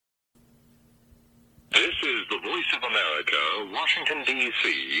Voice of America, Washington,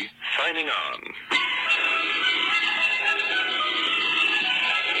 D.C., signing on.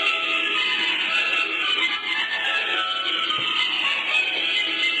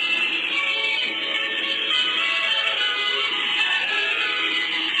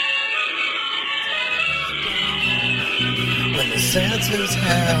 When the senses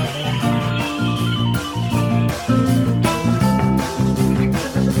have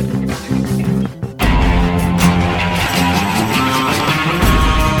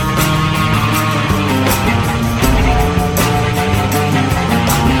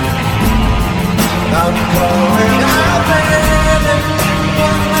I'm going out there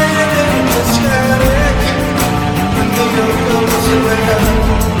one minute in the static and the young goes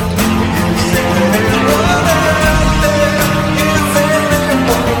around. You say what out there if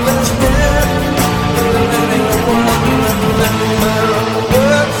anyone that's dead,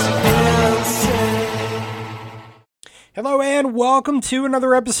 Hello and welcome to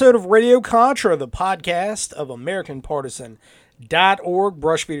another episode of Radio Contra, the podcast of AmericanPartisan.org,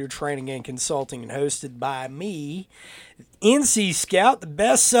 brushbeater training and consulting, and hosted by me, NC Scout, the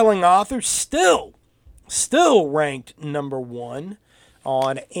best-selling author, still ranked number one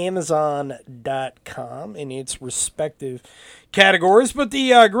on Amazon.com in its respective categories, but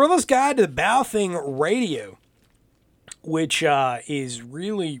the Gorilla's Guide to Bowthing Radio, which is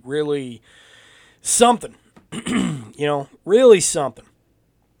really something. Really something.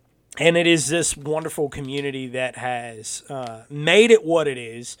 And it is this wonderful community that has made it what it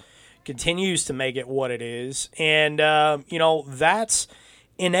is, continues to make it what it is, and, that's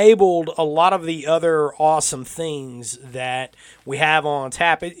enabled a lot of the other awesome things that we have on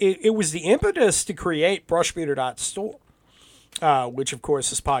tap. It was the impetus to create brushbeater.store. Which, of course,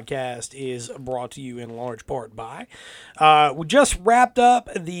 this podcast is brought to you in large part by. We just wrapped up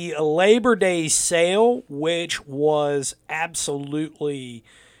the Labor Day sale, which was absolutely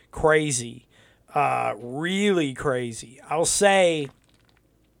crazy. Really crazy. I'll say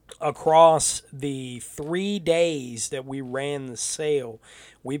across the 3 days that we ran the sale,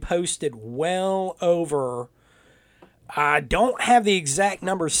 we posted well over... I don't have the exact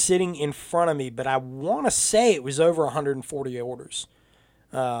number sitting in front of me, but I want to say it was over 140 orders.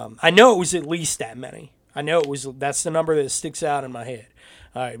 I know it was at least that many. That's the number that sticks out in my head.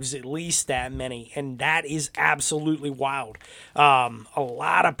 It was at least that many, and that is absolutely wild. A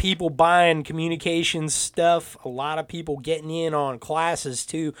lot of people buying communications stuff, a lot of people getting in on classes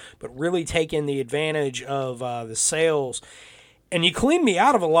too, but really taking the advantage of the sales. And you cleaned me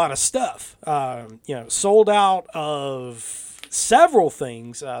out of a lot of stuff. Sold out of several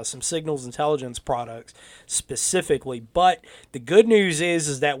things, some signals intelligence products specifically. But the good news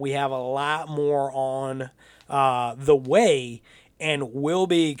is that we have a lot more on the way and will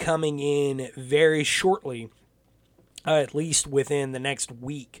be coming in very shortly, at least within the next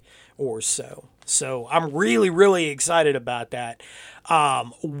week or so. So I'm really excited about that.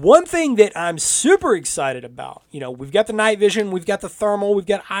 One thing that I'm super excited about, we've got the night vision, we've got the thermal, we've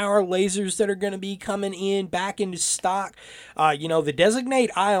got IR lasers that are going to be coming back into stock. The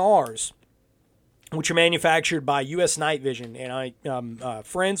designate IRs, which are manufactured by U.S. Night Vision. And I'm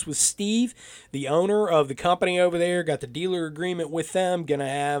friends with Steve, the owner of the company over there. Got the dealer agreement with them. Going to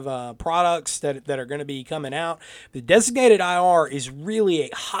have products that are going to be coming out. The designated IR is really a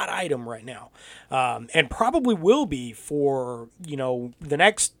hot item right now. And probably will be for, the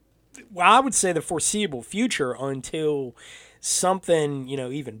next, I would say the foreseeable future until something,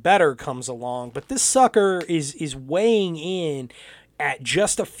 even better comes along. But this sucker is weighing in at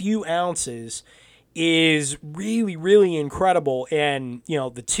just a few ounces, is really incredible. And,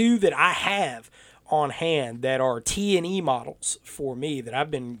 the two that I have on hand that are T&E models for me that I've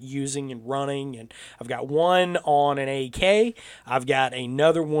been using and running, and I've got one on an AK, I've got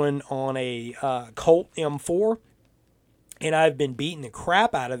another one on a Colt M4, and I've been beating the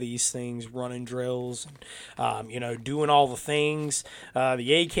crap out of these things, running drills, and, doing all the things.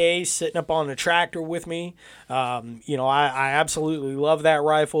 The AK sitting up on the tractor with me. I absolutely love that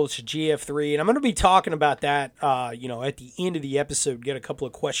rifle. It's a GF3, and I'm going to be talking about that, at the end of the episode. Get a couple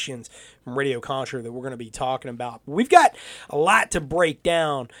of questions from Radio Contra that we're going to be talking about. We've got a lot to break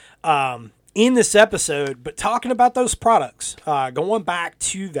down in this episode, but talking about those products, going back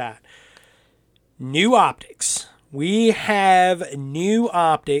to that, new optics. We have new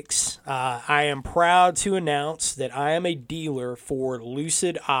optics. I am proud to announce that I am a dealer for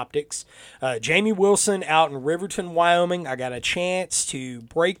Lucid Optics. Jamie Wilson out in Riverton, Wyoming. I got a chance to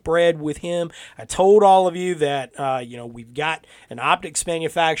break bread with him. I told all of you that, we've got an optics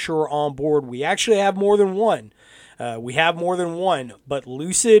manufacturer on board. We actually have more than one. But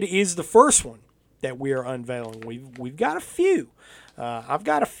Lucid is the first one. that we are unveiling. We've got a few. I've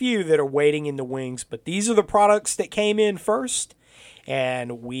got a few that are waiting in the wings, but these are the products that came in first,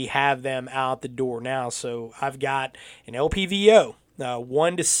 and we have them out the door now. So I've got an LPVO,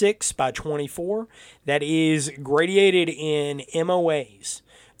 1 to 6 by 24, that is gradiated in MOAs.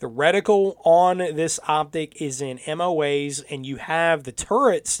 The reticle on this optic is in MOAs, and you have the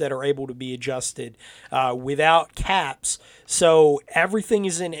turrets that are able to be adjusted without caps. So everything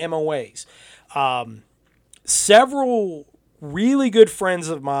is in MOAs. Several really good friends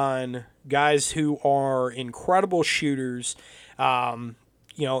of mine, guys who are incredible shooters, and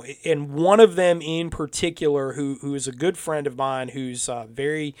one of them in particular who is a good friend of mine who's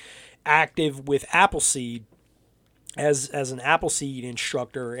very active with Appleseed, as an Appleseed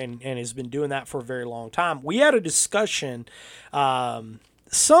instructor and has been doing that for a very long time. We had a discussion some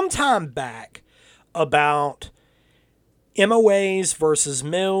time back about MOAs versus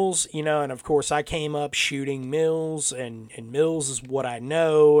mills, and of course I came up shooting mills, and mills is what I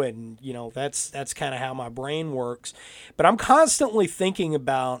know, and that's kind of how my brain works. But I'm constantly thinking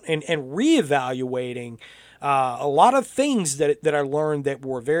about and reevaluating a lot of things that I learned that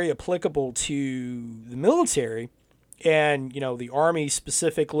were very applicable to the military. And, the Army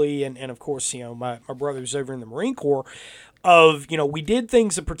specifically, and of course, my brothers over in the Marine Corps, we did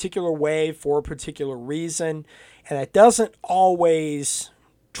things a particular way for a particular reason, and that doesn't always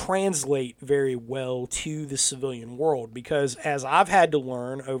translate very well to the civilian world, because as I've had to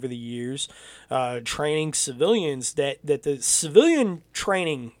learn over the years, training civilians, that the civilian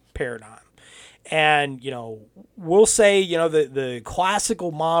training paradigm, and, we'll say, the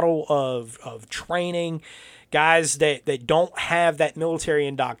classical model of training, guys that don't have that military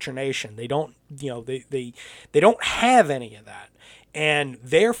indoctrination. They don't, they don't have any of that. And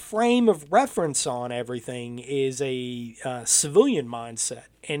their frame of reference on everything is a civilian mindset.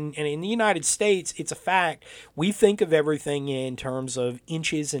 And in the United States, it's a fact. We think of everything in terms of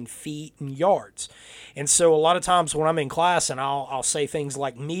inches and feet and yards. And so a lot of times when I'm in class and I'll say things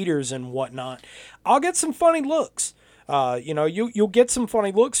like meters and whatnot, I'll get some funny looks. You'll get some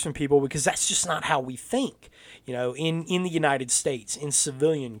funny looks from people because that's just not how we think, in the United States, in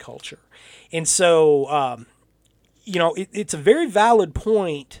civilian culture. And so, it's a very valid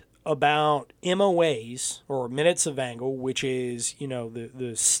point about MOAs, or minutes of angle, which is,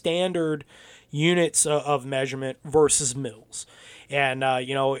 the standard units of measurement versus mils. And,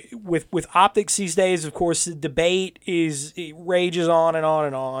 with optics these days, of course, the debate it rages on and on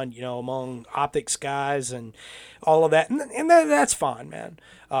and on, among optics guys and all of that. And that's fine, man.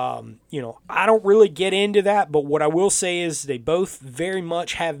 I don't really get into that, but what I will say is they both very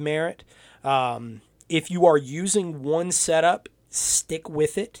much have merit. If you are using one setup, stick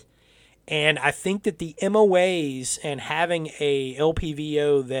with it. And I think that the MOAs and having a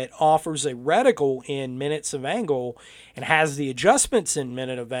LPVO that offers a reticle in minutes of angle and has the adjustments in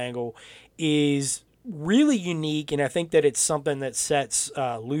minute of angle is really unique. And I think that it's something that sets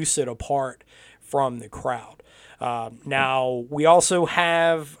Lucid apart from the crowd. Now, we also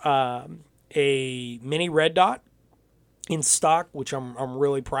have a mini red dot in stock, which I'm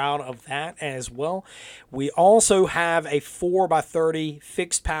really proud of that as well. We also have a 4x30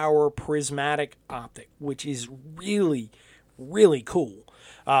 fixed power prismatic optic, which is really, really cool.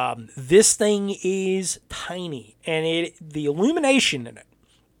 This thing is tiny, and the illumination in it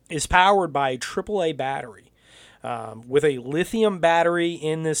is powered by a AAA battery. With a lithium battery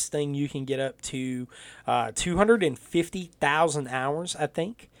in this thing, you can get up to 250,000 hours, I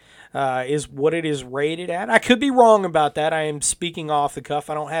think. Is what it is rated at. I could be wrong about that. I am speaking off the cuff.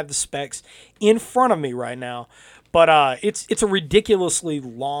 I don't have the specs in front of me right now. But it's a ridiculously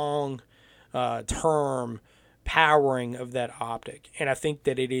long term powering of that optic. And I think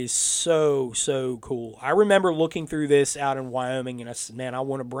that it is so, so cool. I remember looking through this out in Wyoming, and I said, man, I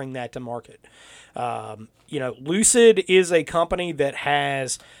want to bring that to market. Lucid is a company that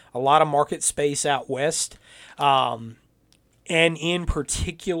has a lot of market space out west. And in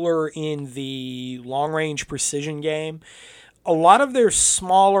particular in the long-range precision game, a lot of their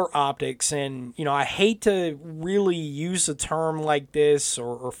smaller optics, and, I hate to really use a term like this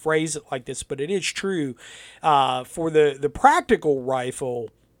or phrase it like this, but it is true, for the practical rifle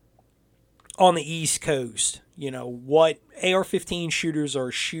on the East Coast, what AR-15 shooters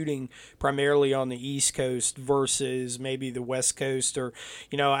are shooting primarily on the East Coast versus maybe the West Coast or,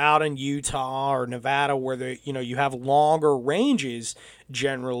 out in Utah or Nevada where you have longer ranges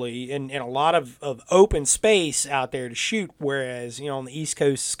generally and a lot of open space out there to shoot. Whereas, on the East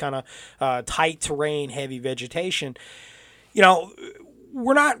Coast, it's kind of tight terrain, heavy vegetation.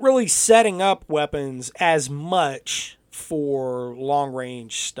 We're not really setting up weapons as much for long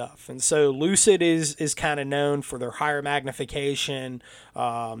range stuff. And so Lucid is kind of known for their higher magnification,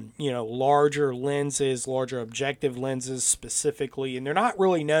 larger lenses, larger objective lenses specifically. And they're not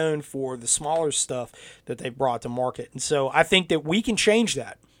really known for the smaller stuff that they've brought to market. And so I think that we can change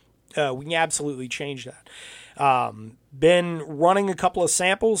that. We can absolutely change that. Been running a couple of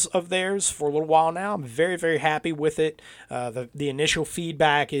samples of theirs for a little while now. I'm very, very happy with it. The initial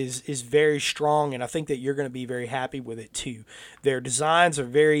feedback is very strong, and I think that you're going to be very happy with it too. Their designs are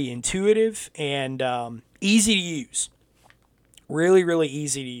very intuitive and easy to use. Really, really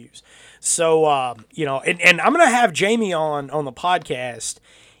easy to use. So, and I'm going to have Jamie on the podcast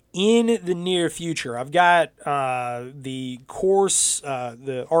in the near future. I've got the course,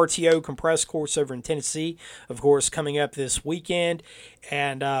 the RTO compressed course over in Tennessee, of course, coming up this weekend.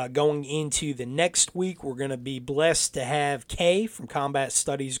 And going into the next week, we're going to be blessed to have Kay from Combat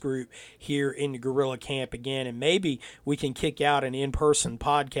Studies Group here in the Guerrilla Camp again. And maybe we can kick out an in-person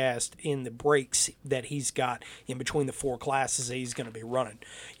podcast in the breaks that he's got in between the 4 classes that he's going to be running.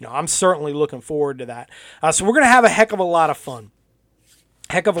 I'm certainly looking forward to that. So we're going to have a heck of a lot of fun.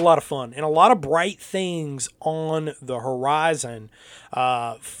 And a lot of bright things on the horizon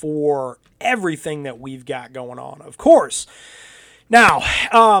for everything that we've got going on, of course. Now,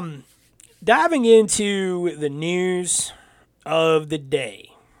 diving into the news of the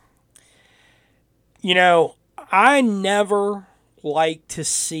day. I never like to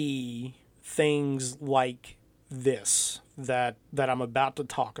see things like this that I'm about to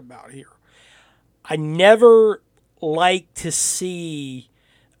talk about here. I never like to see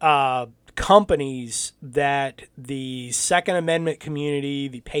companies that the Second Amendment community,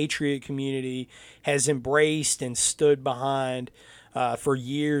 the Patriot community, has embraced and stood behind for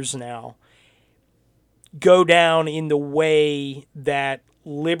years now, go down in the way that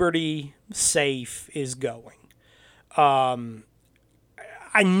Liberty Safe is going. I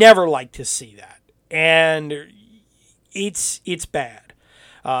never like to see that, and it's bad.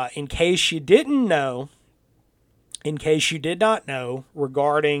 In case you did not know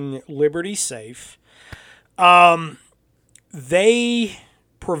regarding Liberty Safe, they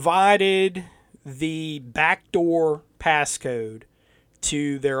provided the backdoor passcode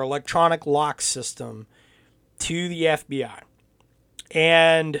to their electronic lock system to the FBI.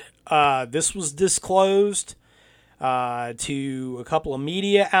 And this was disclosed to a couple of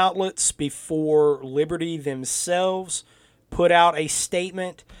media outlets before Liberty themselves put out a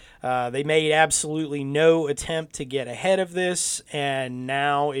statement. They made absolutely no attempt to get ahead of this, and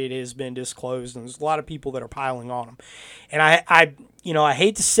now it has been disclosed, and there's a lot of people that are piling on them. And I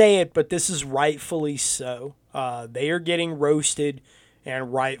hate to say it, but this is rightfully so. They are getting roasted,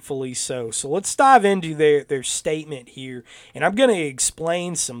 and rightfully so. So let's dive into their statement here, and I'm going to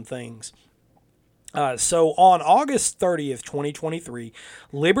explain some things. So on August 30th, 2023,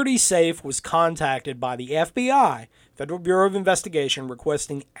 Liberty Safe was contacted by the FBI, Federal Bureau of Investigation,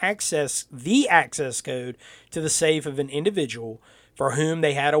 requesting the access code to the safe of an individual for whom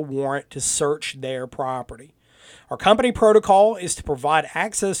they had a warrant to search their property. Our company protocol is to provide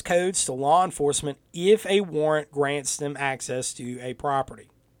access codes to law enforcement if a warrant grants them access to a property.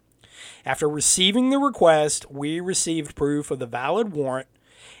 After receiving the request, we received proof of the valid warrant,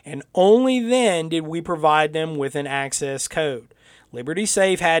 and only then did we provide them with an access code. Liberty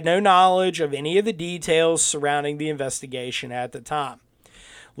Safe had no knowledge of any of the details surrounding the investigation at the time.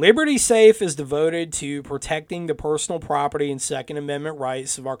 Liberty Safe is devoted to protecting the personal property and Second Amendment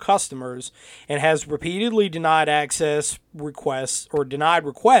rights of our customers and has repeatedly denied requests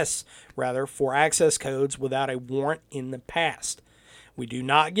for access codes without a warrant in the past. We do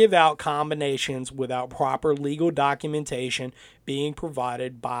not give out combinations without proper legal documentation being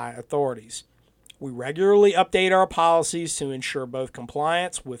provided by authorities. We regularly update our policies to ensure both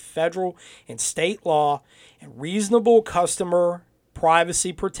compliance with federal and state law and reasonable customer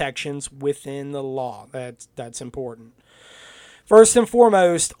privacy protections within the law. That's important. First and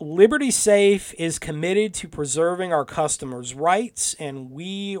foremost, Liberty Safe is committed to preserving our customers' rights, and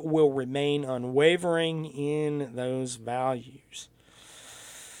we will remain unwavering in those values.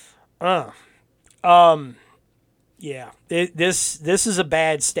 This is a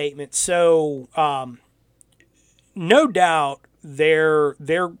bad statement. So, no doubt their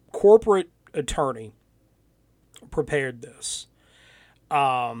corporate attorney prepared this.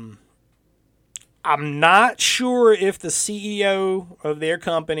 I'm not sure if the CEO of their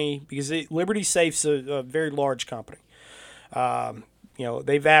company, because Liberty Safe's a very large company.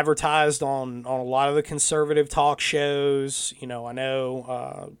 they've advertised on a lot of the conservative talk shows. I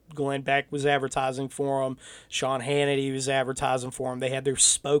know Glenn Beck was advertising for them. Sean Hannity was advertising for them. They had their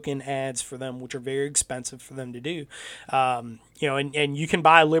spoken ads for them, which are very expensive for them to do. And you can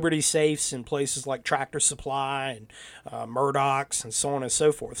buy Liberty safes in places like Tractor Supply and Murdoch's and so on and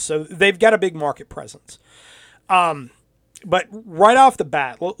so forth. So they've got a big market presence. But right off the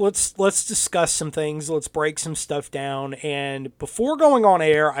bat, let's discuss some things. Let's break some stuff down. And before going on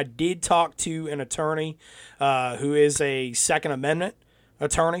air, I did talk to an attorney who is a Second Amendment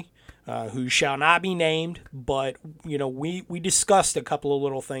attorney who shall not be named. But, we discussed a couple of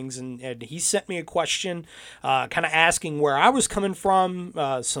little things. And he sent me a question kind of asking where I was coming from,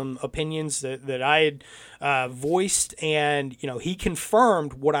 some opinions that I had voiced. And, he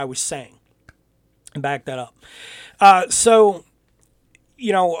confirmed what I was saying and backed that up. Right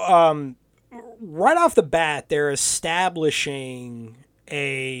off the bat, they're establishing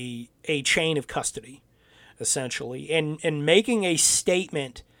a chain of custody, essentially, and making a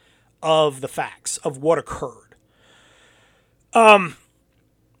statement of the facts of what occurred.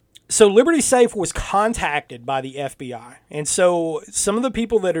 So Liberty Safe was contacted by the FBI. And so some of the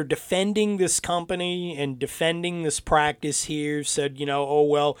people that are defending this company and defending this practice here said,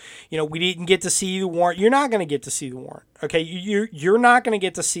 we didn't get to see the warrant. You're not going to get to see the warrant. Okay, you're not going to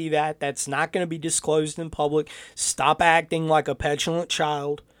get to see that. That's not going to be disclosed in public. Stop acting like a petulant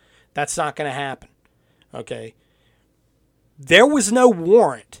child. That's not going to happen. Okay. There was no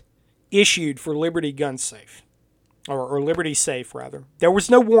warrant issued for Liberty Gun Safe. Or Liberty Safe, rather. There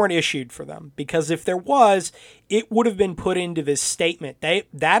was no warrant issued for them, because if there was, it would have been put into this statement.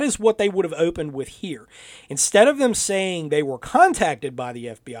 That is what they would have opened with here. Instead of them saying they were contacted by the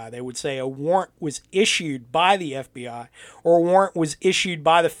FBI, they would say a warrant was issued by the FBI, or a warrant was issued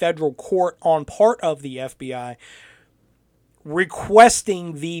by the federal court on part of the FBI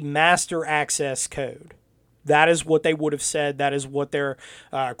requesting the master access code. That is what they would have said. That is what their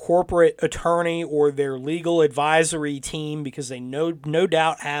corporate attorney or their legal advisory team, because they no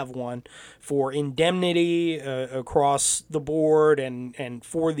doubt have one for indemnity across the board and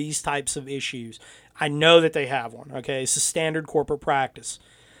for these types of issues. I know that they have one. Okay, it's a standard corporate practice.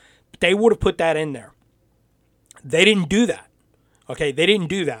 But they would have put that in there. They didn't do that. Okay, they didn't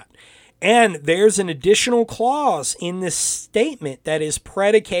do that. And there's an additional clause in this statement that is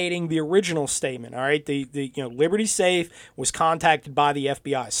predicating the original statement. All right, the Liberty Safe was contacted by the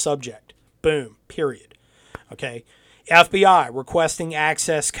FBI. Subject, boom, period. Okay, FBI requesting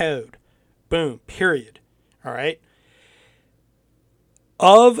access code, boom, period. All right.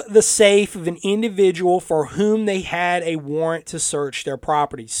 Of the safe of an individual for whom they had a warrant to search their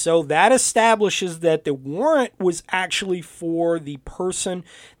property. So that establishes that the warrant was actually for the person,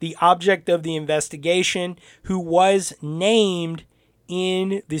 the object of the investigation, who was named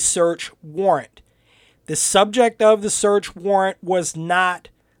in the search warrant. The subject of the search warrant was not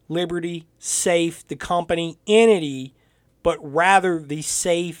Liberty Safe, the company entity, but rather the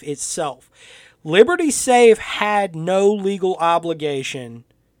safe itself. Liberty Safe had no legal obligation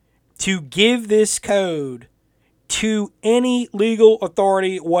to give this code to any legal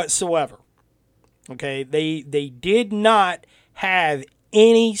authority whatsoever. Okay, they did not have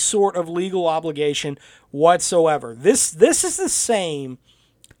any sort of legal obligation whatsoever. This is the same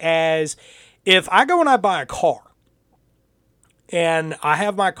as if I go and I buy a car, and I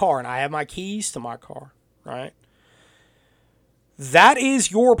have my car and I have my keys to my car, right? That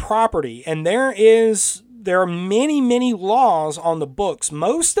is your property, and there are many, many laws on the books.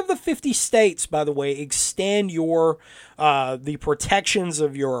 Most of the 50 states, by the way, extend the protections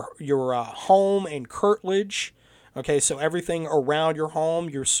of your home and curtilage. Okay, so everything around your home,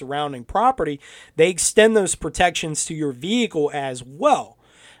 your surrounding property, they extend those protections to your vehicle as well.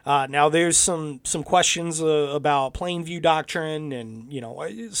 Now, there's some questions about plain view doctrine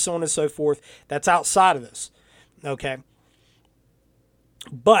and so on and so forth. That's outside of this. Okay.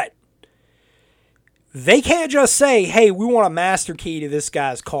 But they can't just say, hey, we want a master key to this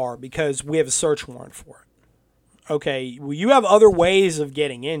guy's car because we have a search warrant for it. Okay, well, you have other ways of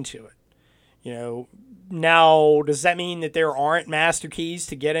getting into it. Now, does that mean that there aren't master keys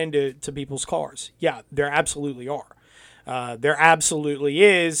to get into people's cars? Yeah, there absolutely are. There absolutely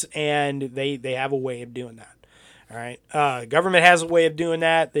is, and they have a way of doing that. All right, government has a way of doing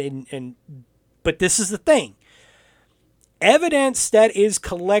that, but this is the thing. Evidence that is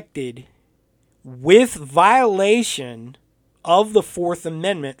collected with violation of the Fourth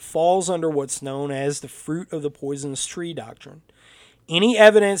Amendment falls under what's known as the fruit of the poisonous tree doctrine. Any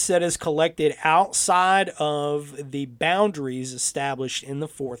evidence that is collected outside of the boundaries established in the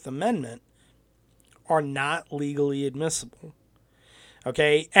Fourth Amendment are not legally admissible.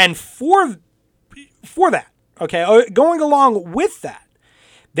 Okay, and for that, okay, going along with that,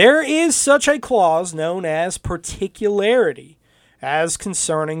 there is such a clause known as particularity as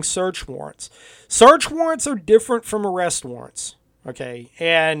concerning search warrants. Search warrants are different from arrest warrants, okay?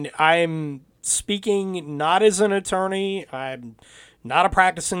 And I'm speaking not as an attorney. I'm not a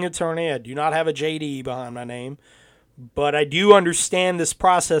practicing attorney. I do not have a JD behind my name. But I do understand this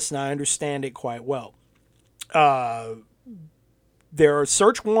process, and I understand it quite well. There are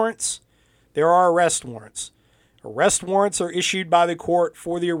search warrants. There are arrest warrants. Arrest warrants are issued by the court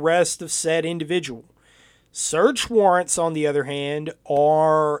for the arrest of said individual. Search warrants, on the other hand,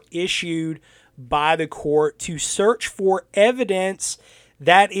 are issued by the court to search for evidence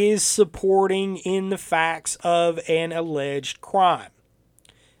that is supporting in the facts of an alleged crime.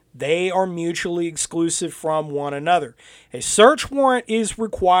 They are mutually exclusive from one another. A search warrant is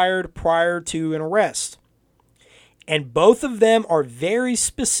required prior to an arrest, and both of them are very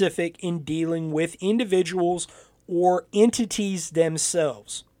specific in dealing with individuals or entities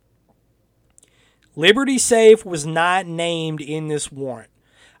themselves. Liberty Safe was not named in this warrant.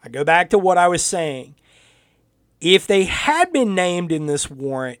 I go back to what I was saying. If they had been named in this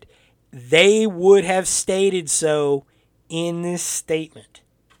warrant, they would have stated so in this statement.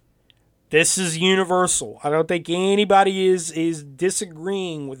 This is universal. I don't think anybody is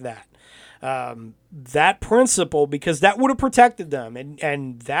disagreeing with that. That principle, because that would have protected them,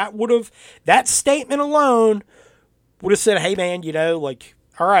 and that statement alone would have said, hey man,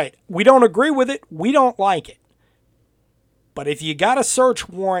 all right, we don't agree with it, we don't like it. But if you got a search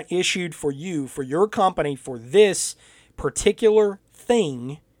warrant issued for you, for your company, for this particular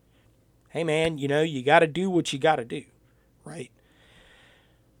thing, hey man, you got to do what you got to do, right?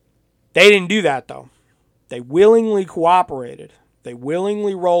 They didn't do that, though. They willingly cooperated. They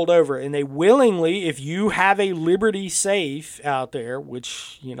willingly rolled over. And they willingly, if you have a Liberty Safe out there,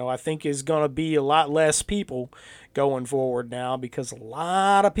 which, I think is going to be a lot less people going forward now, because a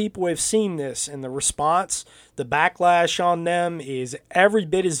lot of people have seen this. And the response, the backlash on them is every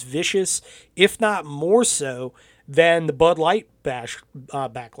bit as vicious, if not more so, than the Bud Light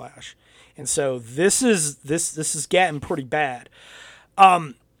backlash. And so this is getting pretty bad.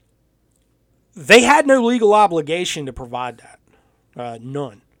 They had no legal obligation to provide that.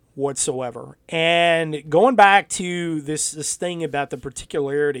 None whatsoever. And going back to this thing about the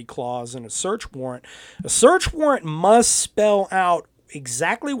particularity clause in a search warrant must spell out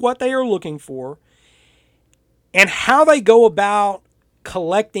exactly what they are looking for and how they go about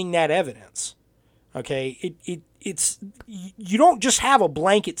collecting that evidence. Okay, it's you don't just have a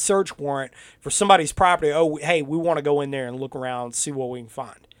blanket search warrant for somebody's property. Oh, hey, we want to go in there and look around and see what we can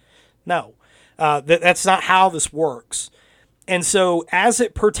find. No. That's not how this works. And so as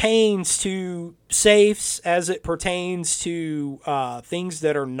it pertains to safes, as it pertains to things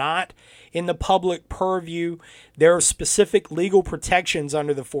that are not in the public purview, there are specific legal protections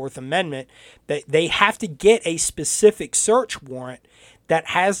under the Fourth Amendment that they have to get a specific search warrant that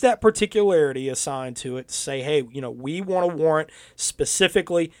has that particularity assigned to it to say, hey, we want a warrant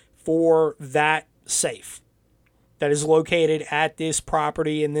specifically for that safe that is located at this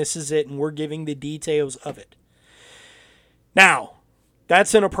property, and this is it, and we're giving the details of it. Now,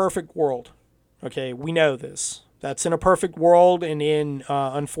 that's in a perfect world. Okay, we know this. That's in a perfect world, and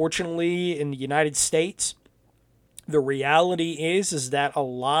unfortunately, in the United States, the reality is that a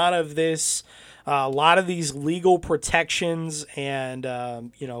lot of these legal protections and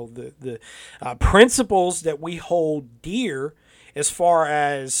the principles that we hold dear as far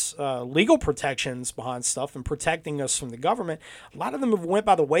as legal protections behind stuff and protecting us from the government, a lot of them have went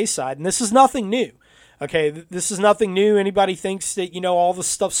by the wayside, and this is nothing new. Okay, this is nothing new. Anybody thinks that, all this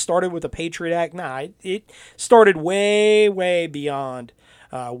stuff started with the Patriot Act? Nah, it started way, way beyond,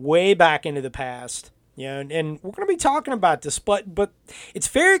 way back into the past. And we're going to be talking about this, but it's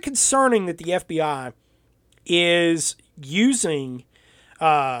very concerning that the FBI is using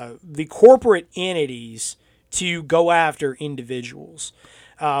the corporate entities to go after individuals.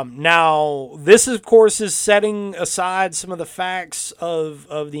 Now, this, of course, is setting aside some of the facts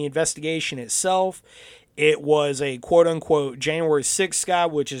of the investigation itself. It was a quote-unquote January 6th guy,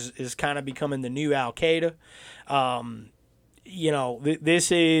 which is kind of becoming the new Al-Qaeda.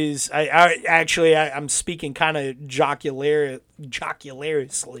 This is... I'm speaking kind of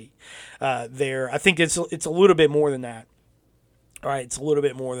joculariously there. I think it's a little bit more than that. All right, it's a little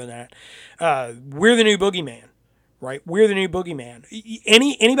bit more than that. We're the new boogeyman, right? We're the new boogeyman.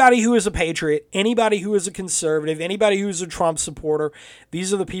 Anybody who is a patriot, anybody who is a conservative, anybody who is a Trump supporter,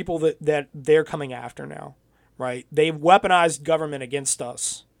 these are the people that they're coming after now, right? They've weaponized government against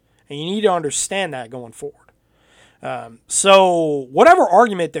us, and you need to understand that going forward. So whatever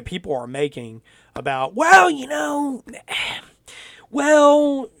argument that people are making about,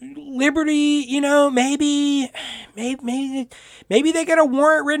 Liberty, maybe they got a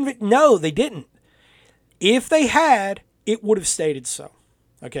warrant written. No, they didn't. If they had, it would have stated so.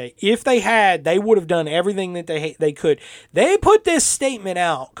 Okay, if they had, they would have done everything that they could. They put this statement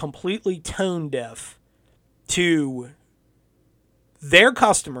out completely tone deaf to their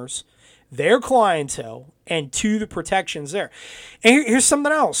customers, their clientele, and to the protections there. And here's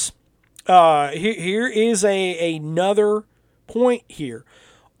something else. Here is another point here.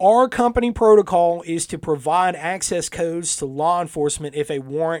 Our company protocol is to provide access codes to law enforcement if a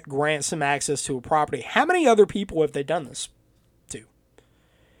warrant grants them access to a property. How many other people have they done this to?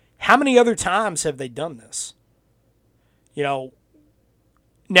 How many other times have they done this? Now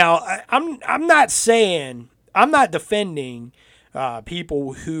I'm not defending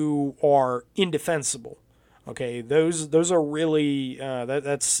people who are indefensible. Okay, those are really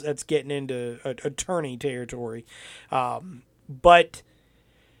that's getting into attorney territory, but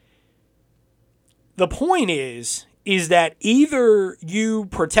the point is that either you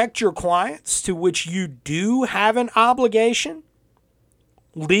protect your clients, to which you do have an obligation,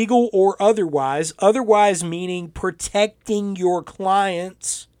 legal or otherwise meaning protecting your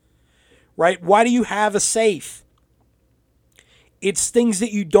clients, right? Why do you have a safe? It's things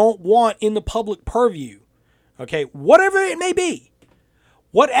that you don't want in the public purview, okay? Whatever that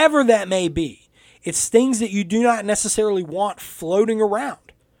may be, it's things that you do not necessarily want floating around.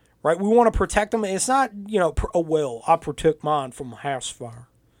 Right, we want to protect them. It's not, I protect mine from a house fire.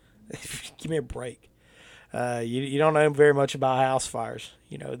 Give me a break. You don't know very much about house fires.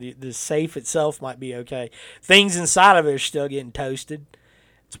 The safe itself might be okay. Things inside of it are still getting toasted.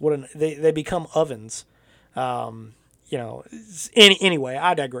 It's they become ovens. Anyway,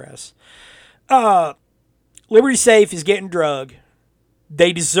 I digress. Liberty Safe is getting drug.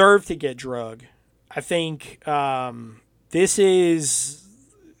 They deserve to get drug. I think this is.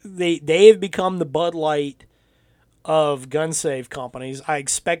 They have become the Bud Light of gun safe companies. I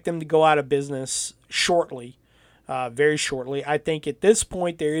expect them to go out of business shortly, very shortly. I think at this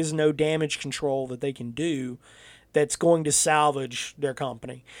point there is no damage control that they can do that's going to salvage their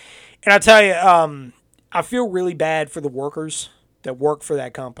company. And I tell you, I feel really bad for the workers that work for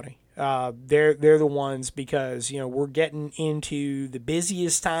that company. They're the ones, because we're getting into the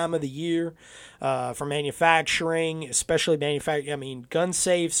busiest time of the year for manufacturing, especially manufacturing. I mean, gun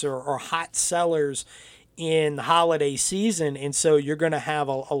safes are hot sellers in the holiday season, and so you're going to have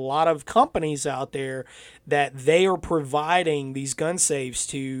a lot of companies out there that they are providing these gun safes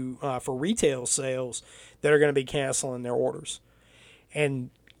to for retail sales that are going to be canceling their orders.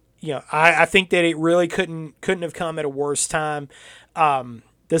 And I think that it really couldn't have come at a worse time.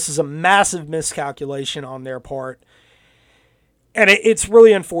 This is a massive miscalculation on their part, and it's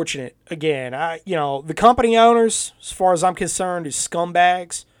really unfortunate. Again, the company owners, as far as I'm concerned, is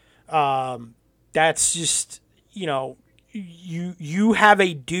scumbags. That's just, you have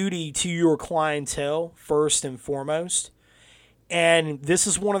a duty to your clientele first and foremost, and this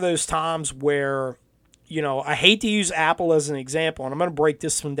is one of those times where, I hate to use Apple as an example, and I'm going to break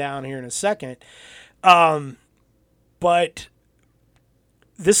this one down here in a second, but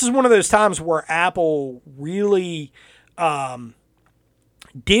this is one of those times where Apple really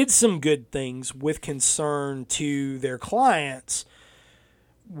did some good things with concern to their clients,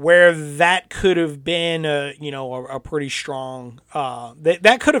 where that could have been a pretty strong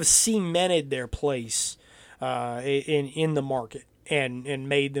that could have cemented their place in the market and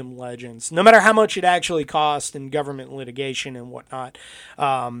made them legends. No matter how much it actually cost in government litigation and whatnot,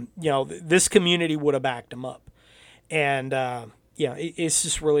 this community would have backed them up, and it's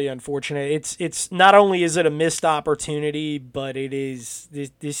just really unfortunate. It's not only is it a missed opportunity, but it is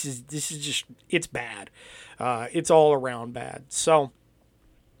this is just, it's bad. It's all around bad. So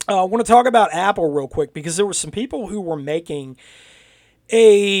I want to talk about Apple real quick, because there were some people who were making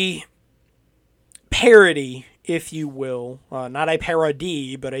a parody, if you will, not a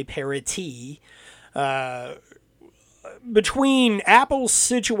parody, but a parody, between Apple's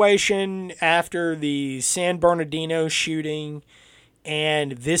situation after the San Bernardino shooting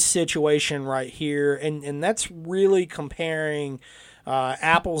and this situation right here. And that's really comparing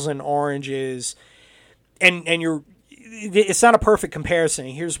apples and oranges. And it's not a perfect comparison.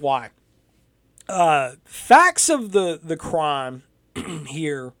 Here's why. Facts of the crime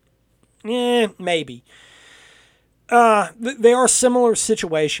here, maybe. They are similar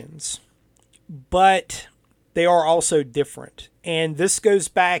situations, but they are also different. And this goes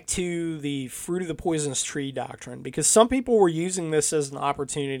back to the fruit of the poisonous tree doctrine, because some people were using this as an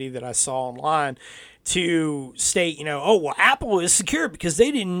opportunity that I saw online to state, oh, well, Apple is secure because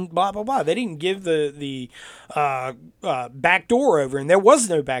they didn't blah, blah, blah. They didn't give the back door over, and there was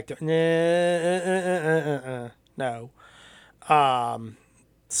no back door. No.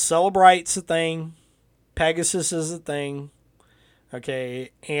 Celebrite's a thing. Pegasus is a thing. Okay.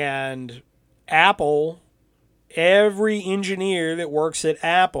 And Apple, every engineer that works at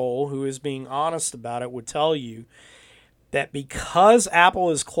Apple who is being honest about it would tell you that because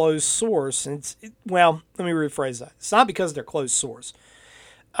Apple is closed source, and let me rephrase that. It's not because they're closed source.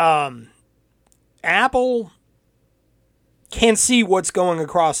 Apple can see what's going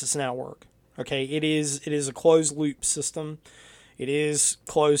across its network. Okay, it is a closed loop system. It is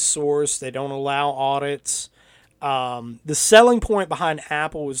closed source. They don't allow audits. The selling point behind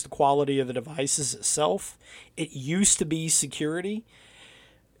Apple is the quality of the devices itself. It used to be security.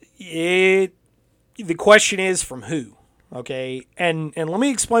 The question is from who? Okay, and let me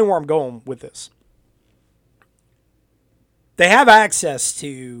explain where I'm going with this. They have access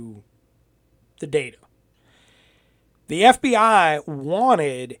to the data. The FBI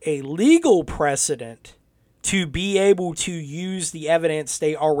wanted a legal precedent to be able to use the evidence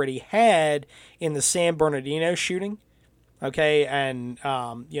they already had in the San Bernardino shooting. Okay, and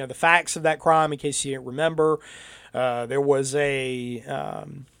the facts of that crime, in case you didn't remember, there was a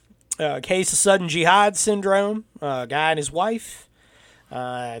case of sudden jihad syndrome. A guy and his wife.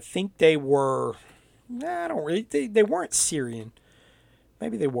 I think they were. They weren't Syrian.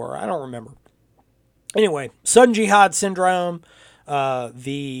 Maybe they were. I don't remember. Anyway, sudden jihad syndrome.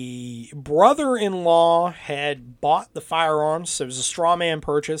 The brother-in-law had bought the firearms. So it was a straw man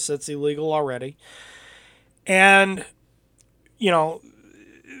purchase. That's illegal already. And,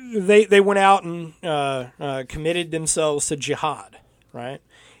 they went out and committed themselves to jihad, right?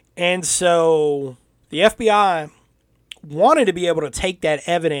 And so the FBI wanted to be able to take that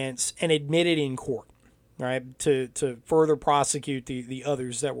evidence and admit it in court, right? To further prosecute the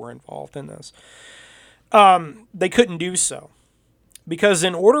others that were involved in this. They couldn't do so. Because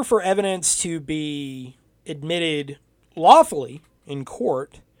in order for evidence to be admitted lawfully in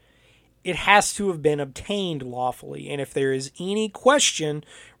court, it has to have been obtained lawfully. And if there is any question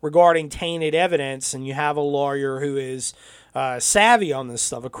regarding tainted evidence, and you have a lawyer who is savvy on this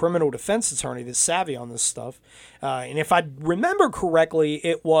stuff, a criminal defense attorney that's savvy on this stuff, and if I remember correctly,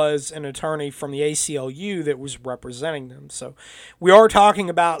 it was an attorney from the ACLU that was representing them. So we are talking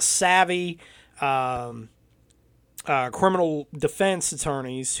about savvy criminal defense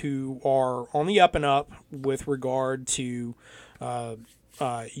attorneys who are on the up and up with regard to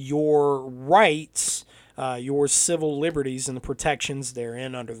your rights, your civil liberties, and the protections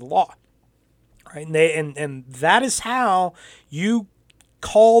therein under the law. Right? And that is how you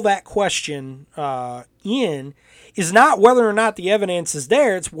call that question in, is not whether or not the evidence is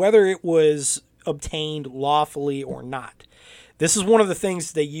there, it's whether it was obtained lawfully or not. This is one of the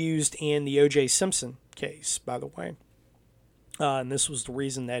things they used in the O.J. Simpson case, by the way. And this was the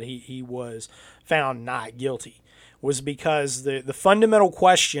reason that he was found not guilty, was because the fundamental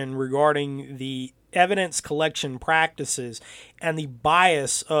question regarding the evidence collection practices and the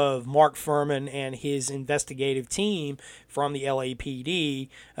bias of Mark Furman and his investigative team from the LAPD,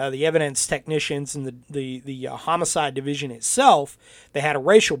 the evidence technicians and the homicide division itself, they had a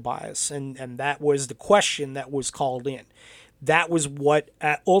racial bias, and that was the question that was called in. That was what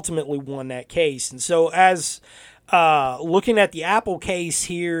ultimately won that case. And so as looking at the Apple case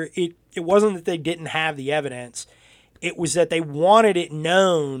here, it wasn't that they didn't have the evidence. It was that they wanted it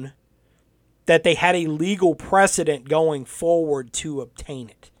known that they had a legal precedent going forward to obtain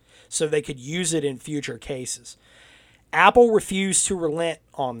it so they could use it in future cases. Apple refused to relent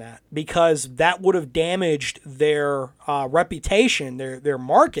on that because that would have damaged their reputation, their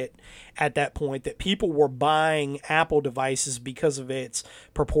market at that point, that people were buying Apple devices because of its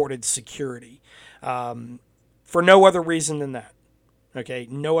purported security. For no other reason than that. Okay,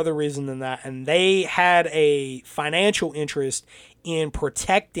 no other reason than that. And they had a financial interest in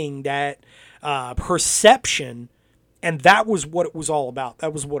protecting that perception, and that was what it was all about.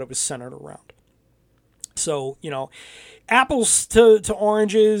 That was what it was centered around. So, apples to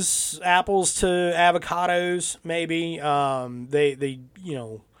oranges, apples to avocados, maybe. They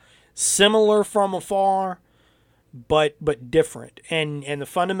similar from afar, but different. And the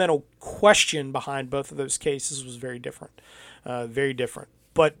fundamental question behind both of those cases was very different. Very different.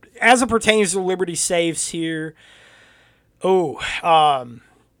 But as it pertains to Liberty Saves here,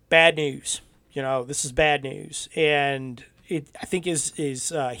 bad news. This is bad news. And it, I think, is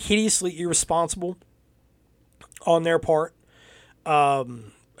hideously irresponsible on their part. A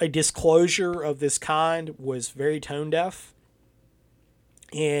disclosure of this kind was very tone deaf.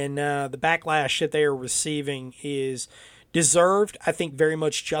 And the backlash that they are receiving is deserved, I think very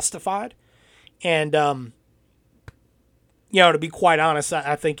much justified. And, to be quite honest,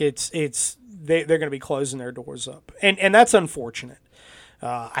 I think they're going to be closing their doors up. And that's unfortunate.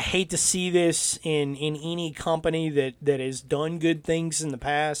 I hate to see this in any company that has done good things in the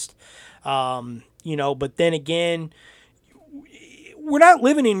past. But then again, we're not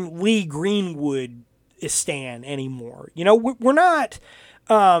living in Lee Greenwood Istan anymore. We're not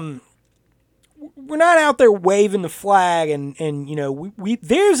out there waving the flag and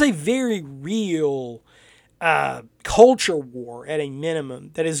there's a very real culture war at a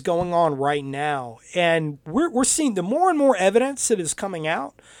minimum that is going on right now. And we're seeing the more and more evidence that is coming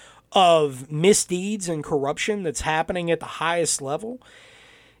out of misdeeds and corruption that's happening at the highest level.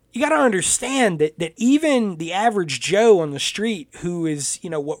 You got to understand that even the average Joe on the street, who is,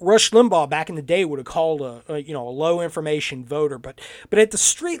 what Rush Limbaugh back in the day would have called a low information voter, but at the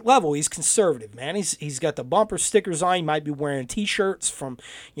street level, he's conservative, man. He's got the bumper stickers on. He might be wearing T-shirts from,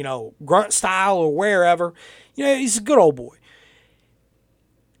 Grunt Style or wherever. He's a good old boy.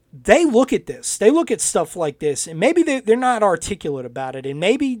 They look at this. They look at stuff like this, and maybe they're not articulate about it, and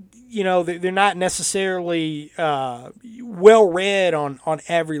maybe they're not necessarily well read on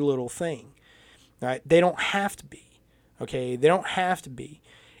every little thing. Right? They don't have to be. Okay, they don't have to be.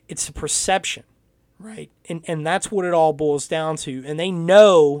 It's a perception, right? And that's what it all boils down to. And they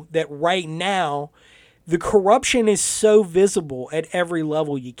know that right now, the corruption is so visible at every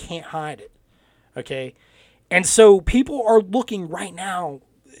level you can't hide it. Okay, and so people are looking right now.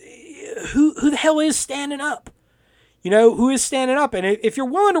 Who the hell is standing up? Who is standing up? And if you're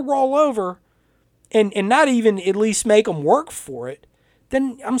willing to roll over and not even at least make them work for it,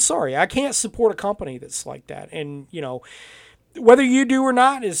 then I'm sorry. I can't support a company that's like that. And, whether you do or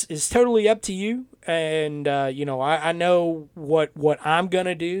not is totally up to you. And, I know what I'm going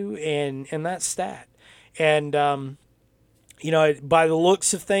to do, and that's that. And, by the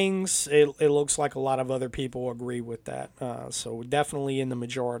looks of things, it looks like a lot of other people agree with that. So definitely in the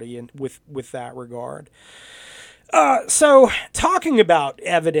majority with that regard. So talking about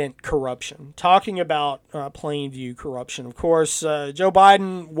evident corruption, talking about plain view corruption, of course, Joe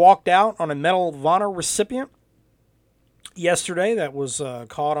Biden walked out on a Medal of Honor recipient yesterday that was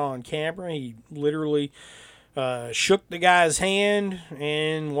caught on camera. He literally shook the guy's hand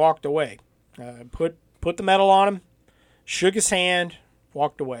and walked away. Put the medal on him, shook his hand,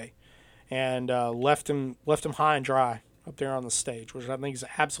 walked away, and left him high and dry up there on the stage, which I think is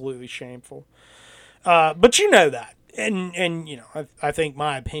absolutely shameful. But that, and I think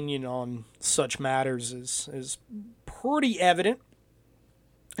my opinion on such matters is pretty evident,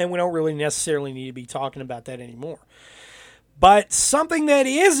 and we don't really necessarily need to be talking about that anymore. But something that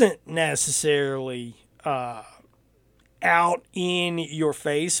isn't necessarily out in your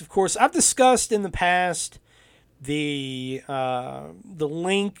face, of course, I've discussed in the past the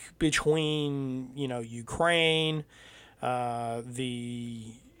link between Ukraine, the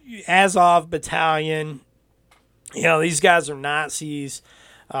Azov battalion. These guys are Nazis,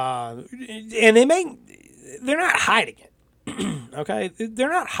 and they're not hiding it. Okay, they're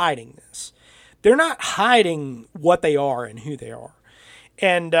not hiding this. They're not hiding what they are and who they are.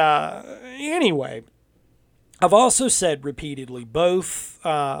 And anyway, I've also said repeatedly both,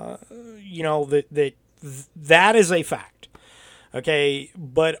 that is a fact. Okay,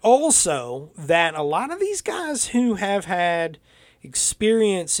 but also that a lot of these guys who have had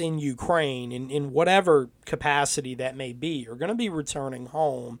experience in Ukraine, in whatever capacity that may be, are going to be returning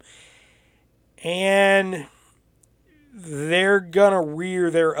home, and they're going to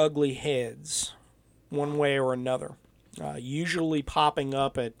rear their ugly heads one way or another, usually popping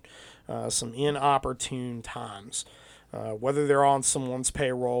up at some inopportune times, whether they're on someone's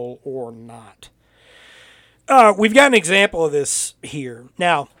payroll or not. We've got an example of this here.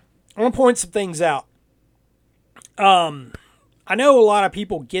 Now, I want to point some things out. I know a lot of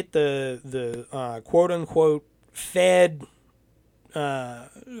people get the quote-unquote Fed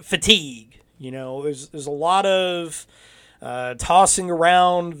fatigue. There's a lot of tossing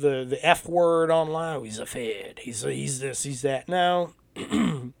around the F word online. Oh, he's a Fed. He's this, he's that. No,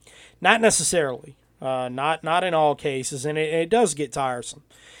 not necessarily. Not in all cases, and it does get tiresome.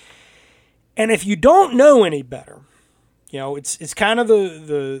 And if you don't know any better, it's kind of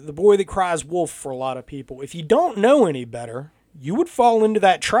the boy that cries wolf for a lot of people. If you don't know any better, you would fall into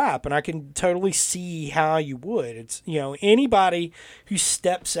that trap, and I can totally see how you would. It's anybody who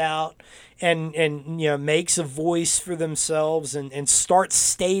steps out and makes a voice for themselves and starts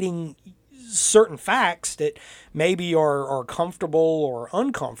stating certain facts that maybe are comfortable or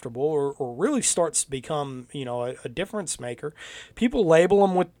uncomfortable or really starts to become, a difference maker, people label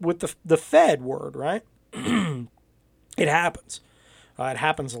them with the Fed word, right? It happens. It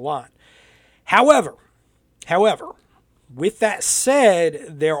happens a lot. However, with that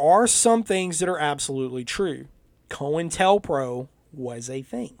said, there are some things that are absolutely true. COINTELPRO was a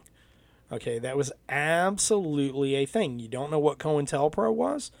thing. Okay, that was absolutely a thing. You don't know what COINTELPRO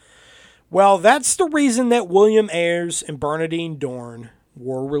was? Well, that's the reason that William Ayers and Bernardine Dohrn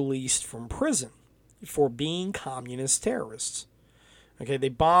were released from prison for being communist terrorists. Okay, they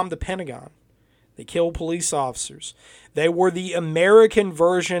bombed the Pentagon. They killed police officers. They were the American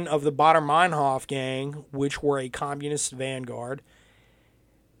version of the Baader-Meinhof gang, which were a communist vanguard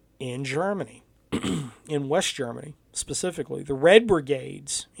in Germany, in West Germany specifically. The Red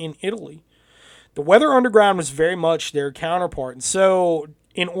Brigades in Italy. The Weather Underground was very much their counterpart. And so,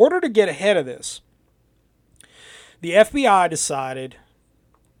 in order to get ahead of this, the FBI decided,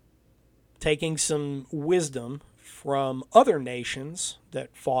 taking some wisdom from other nations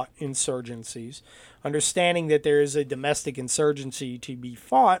that fought insurgencies, understanding that there is a domestic insurgency to be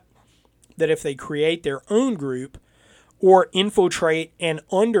fought, that if they create their own group or infiltrate and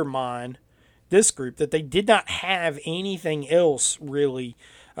undermine this group, that they did not have anything else really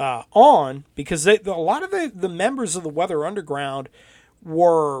on, because a lot of the members of the Weather Underground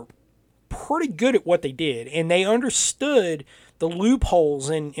were pretty good at what they did, and they understood the loopholes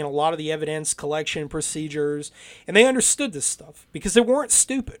in a lot of the evidence collection procedures, and they understood this stuff because they weren't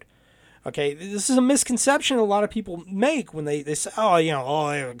stupid. Okay, this is a misconception a lot of people make when they say,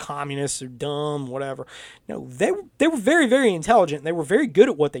 they're communists, they're dumb, whatever. No, they were very, very intelligent. They were very good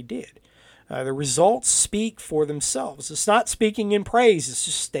at what they did. The results speak for themselves. It's not speaking in praise. It's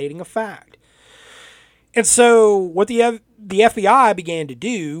just stating a fact. And so what the FBI began to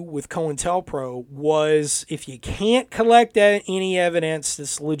do with COINTELPRO was, if you can't collect any evidence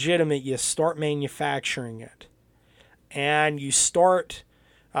that's legitimate, you start manufacturing it. And you start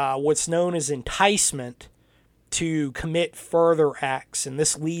what's known as enticement to commit further acts. And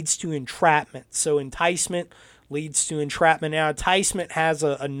this leads to entrapment. So enticement leads to entrapment. Now, enticement has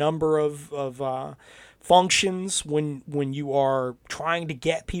a number of functions when you are trying to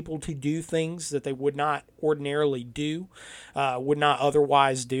get people to do things that they would not ordinarily do, would not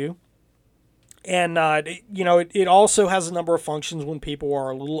otherwise do. And, it also has a number of functions when people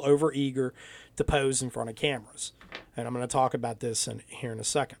are a little overeager to pose in front of cameras. And I'm going to talk about this here in a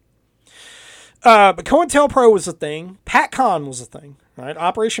second. But COINTELPRO was a thing. PATCON was a thing. Right?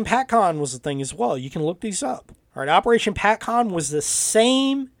 Operation PATCON was a thing as well. You can look these up. All right, Operation PATCON was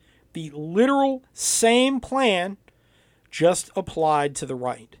the literal same plan, just applied to the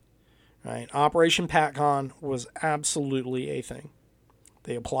right. Right? Operation PATCON was absolutely a thing.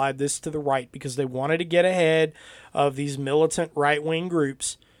 They applied this to the right because they wanted to get ahead of these militant right-wing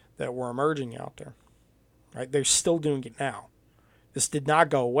groups that were emerging out there. Right? They're still doing it now. This did not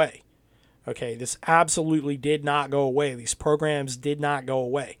go away. Okay, this absolutely did not go away. These programs did not go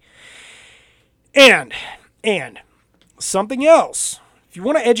away. And something else. If you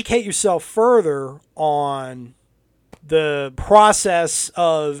want to educate yourself further on the process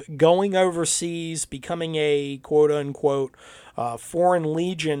of going overseas, becoming a quote-unquote foreign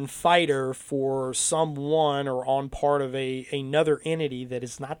legion fighter for someone or on part of another entity that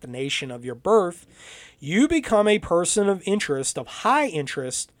is not the nation of your birth, you become a person of interest, of high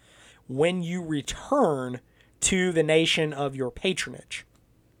interest, when you return to the nation of your patronage.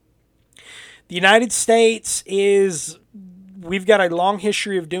 The United States we've got a long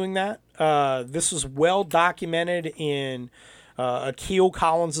history of doing that. This was well documented in Akil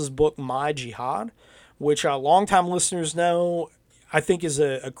Collins's book, My Jihad, which longtime listeners know I think is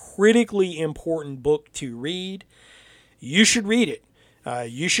a critically important book to read. You should read it.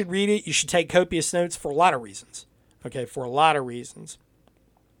 You should read it. You should take copious notes for a lot of reasons. Okay, for a lot of reasons.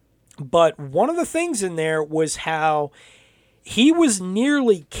 But one of the things in there was how he was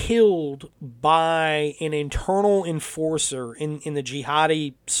nearly killed by an internal enforcer in the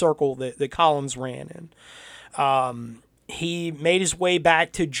jihadi circle that Collins ran in. He made his way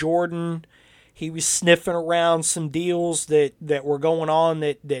back to Jordan. He was sniffing around some deals that were going on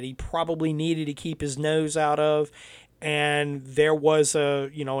that he probably needed to keep his nose out of. And there was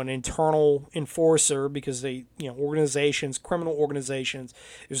an internal enforcer because organizations, criminal organizations,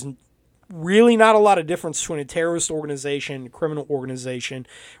 there's really not a lot of difference between a terrorist organization and a criminal organization.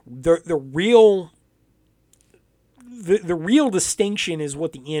 The real distinction is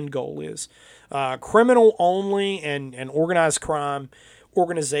what the end goal is. Criminal only and organized crime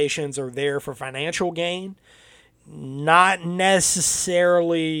organizations are there for financial gain. not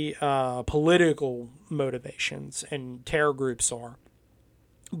necessarily political motivations, and terror groups are.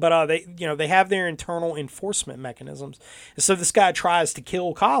 But they have their internal enforcement mechanisms. And so this guy tries to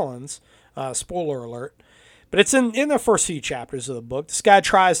kill Collins. Spoiler alert. But it's in the first few chapters of the book. This guy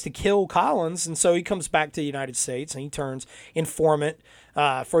tries to kill Collins, and so he comes back to the United States, and he turns informant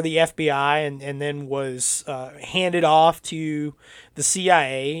for the FBI, and then was handed off to the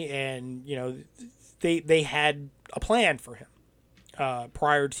CIA, and they had a plan for him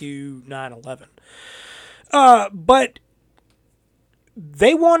prior to 9/11. But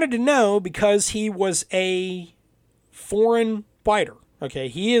they wanted to know because he was a foreign fighter. Okay,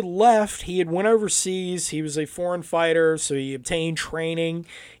 he had left, he had went overseas, he was a foreign fighter, so he obtained training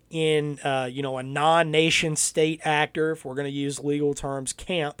in, a non-nation state actor, if we're going to use legal terms,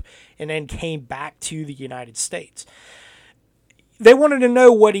 camp, and then came back to the United States. They wanted to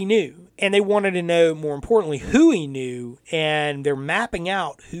know what he knew, and they wanted to know, more importantly, who he knew, and they're mapping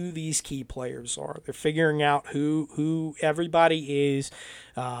out who these key players are. They're figuring out who everybody is.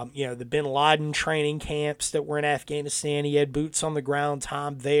 The Bin Laden training camps that were in Afghanistan, he had boots on the ground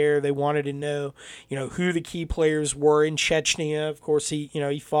time there. They wanted to know, who the key players were in Chechnya. Of course,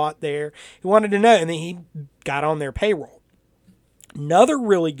 he fought there. He wanted to know, and then he got on their payroll. Another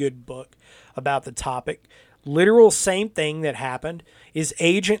really good book about the topic, literal same thing that happened, is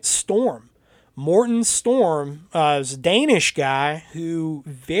Agent Storm. Morten Storm is a Danish guy who,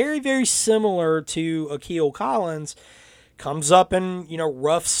 very, very similar to Akil Collins, comes up in,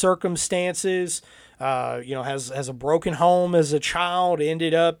 rough circumstances, has a broken home as a child,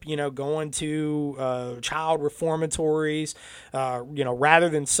 ended up, going to child reformatories, rather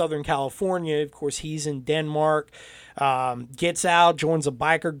than Southern California. Of course, he's in Denmark. Gets out, joins a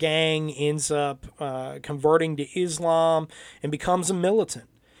biker gang, ends up converting to Islam, and becomes a militant.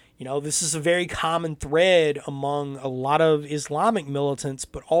 This is a very common thread among a lot of Islamic militants,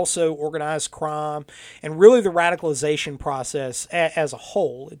 but also organized crime and really the radicalization process as a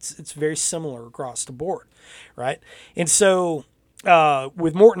whole. It's very similar across the board, right? And so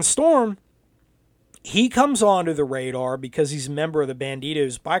with Morten Storm, he comes onto the radar because he's a member of the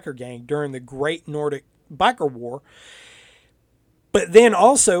Bandidos biker gang during the Great Nordic Biker War. But then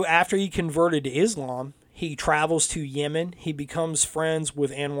also, after he converted to Islam, he travels to Yemen. He becomes friends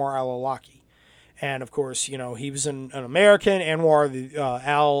with Anwar al-Awlaki. And of course, he was an American. Anwar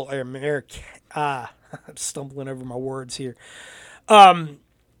al-American. I'm stumbling over my words here. Anwar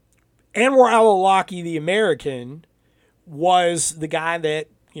al-Awlaki, the American, was the guy that,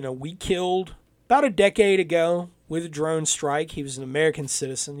 we killed about a decade ago with a drone strike. He was an American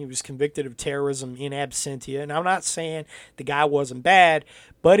citizen. He was convicted of terrorism in absentia. And I'm not saying the guy wasn't bad,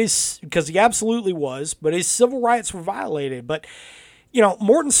 but because he absolutely was, but his civil rights were violated. But,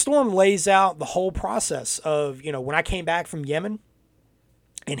 Morten Storm lays out the whole process of, when I came back from Yemen,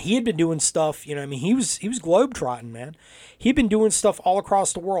 and he had been doing stuff, he was globetrotting, man. He'd been doing stuff all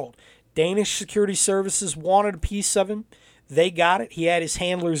across the world. Danish security services wanted a piece of him. They got it. He had his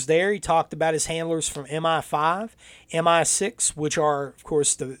handlers there. He talked about his handlers from MI5, MI6, which are, of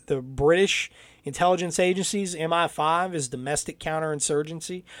course, the British intelligence agencies. MI5 is domestic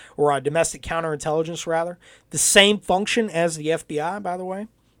counterinsurgency, or domestic counterintelligence, rather. The same function as the FBI, by the way.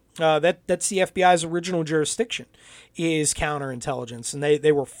 That's the FBI's original jurisdiction, is counterintelligence. And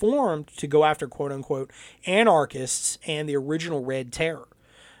they were formed to go after, quote-unquote, anarchists and the original Red Terror.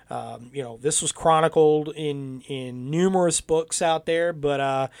 This was chronicled in numerous books out there,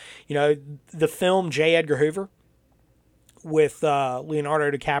 but, the film J. Edgar Hoover with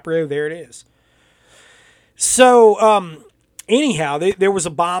Leonardo DiCaprio, there it is. So, anyhow, there was a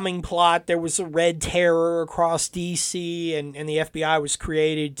bombing plot. There was a Red Terror across D.C., and the FBI was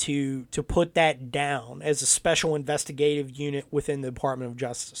created to put that down as a special investigative unit within the Department of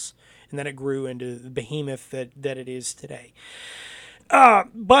Justice. And then it grew into the behemoth that it is today.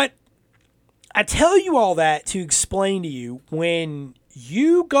 But I tell you all that to explain to you, when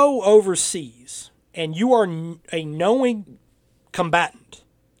you go overseas and you are a knowing combatant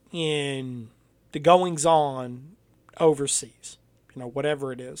in the goings-on overseas,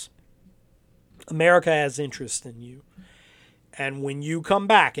 whatever it is, America has interest in you. And when you come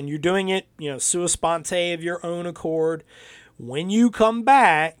back, and you're doing it, sua sponte, of your own accord, when you come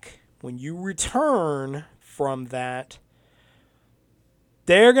back, when you return from that,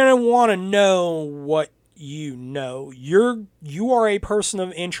 they're going to want to know what you know. You are a person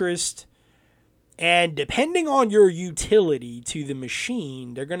of interest, and depending on your utility to the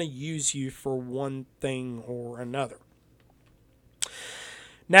machine, they're going to use you for one thing or another.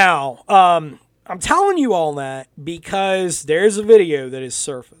 Now, I'm telling you all that because there's a video that has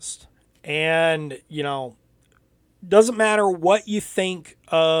surfaced. And, Doesn't matter what you think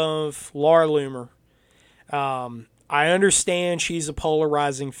of Laura Loomer. I understand she's a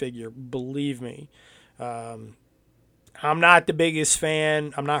polarizing figure. Believe me. I'm not the biggest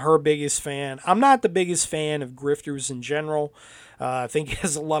fan. I'm not her biggest fan. I'm not the biggest fan of grifters in general. I think,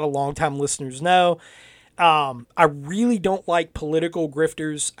 as a lot of longtime listeners know, I really don't like political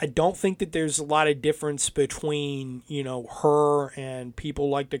grifters. I don't think that there's a lot of difference between, her and people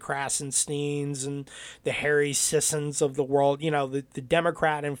like the Krasensteins and the Harry Sissons of the world, the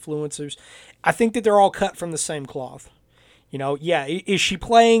Democrat influencers. I think that they're all cut from the same cloth. Yeah, is she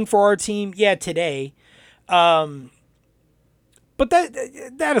playing for our team? Yeah, today. But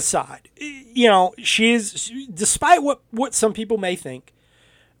that aside, she is, despite what some people may think,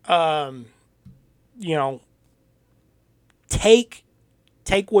 take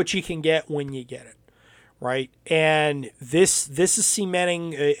what you can get when you get it, right? And this is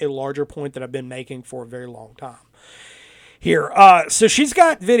cementing a larger point that I've been making for a very long time. Here, so she's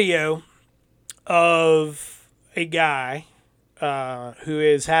got video of a guy who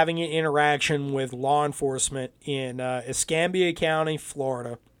is having an interaction with law enforcement in Escambia County,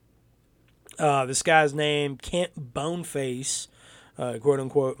 Florida. This guy's name, Kent Boneface,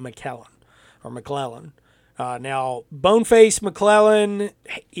 quote-unquote, McClellan. Now, Boneface McClellan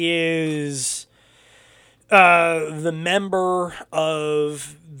is the member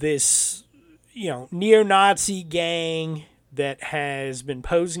of this, neo-Nazi gang that has been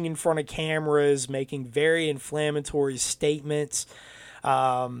posing in front of cameras, making very inflammatory statements.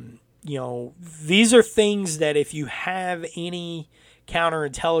 These are things that if you have any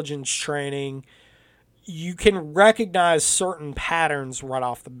counterintelligence training, you can recognize certain patterns right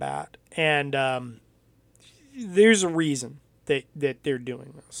off the bat. And there's a reason that they're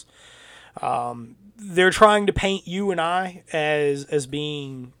doing this. They're trying to paint you and I as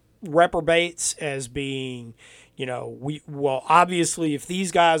being reprobates, as being, obviously if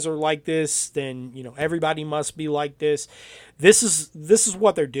these guys are like this, then, everybody must be like this. This is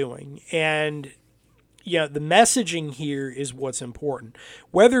what they're doing. And, the messaging here is what's important.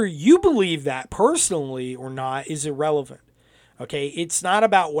 Whether you believe that personally or not is irrelevant. Okay, it's not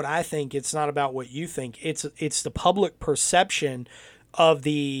about what I think. It's not about what you think. It's the public perception of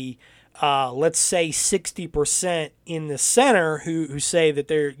the, let's say 60% in the center who say that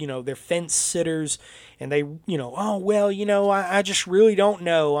they're fence sitters, and they, I just really don't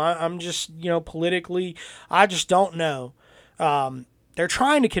know. I'm just, politically, I just don't know. They're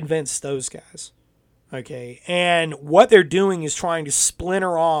trying to convince those guys. Okay, and what they're doing is trying to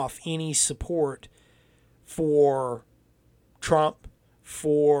splinter off any support for Trump,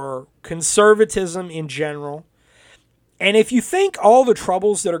 for conservatism in general. And if you think all the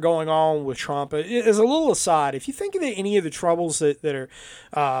troubles that are going on with Trump, as a little aside, if you think of any of the troubles that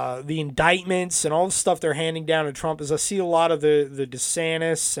are the indictments and all the stuff they're handing down to Trump, as I see a lot of the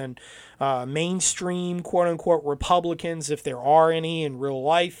DeSantis and mainstream quote-unquote Republicans, if there are any in real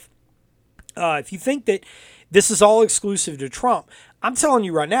life, if you think that this is all exclusive to Trump, I'm telling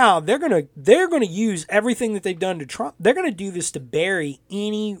you right now, they're gonna use everything that they've done to Trump. They're gonna do this to bury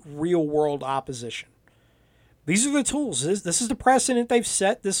any real world opposition. These are the tools. This is the precedent they've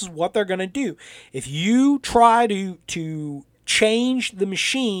set. This is what they're gonna do. If you try to change the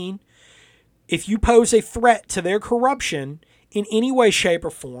machine, if you pose a threat to their corruption in any way, shape,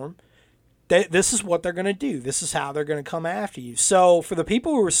 or form, this is what they're going to do. This is how they're going to come after you. So for the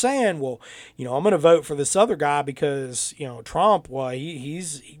people who are saying, well, I'm going to vote for this other guy because, Trump, well,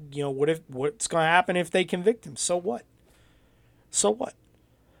 he's what's going to happen if they convict him? So what? So what?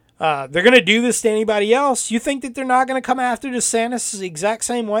 They're going to do this to anybody else. You think that they're not going to come after DeSantis the exact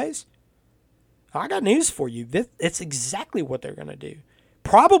same ways? I got news for you. It's exactly what they're going to do.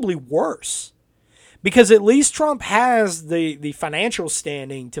 Probably worse. Because at least Trump has the financial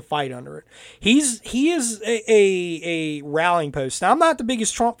standing to fight under it. He is a rallying post. Now, I'm not the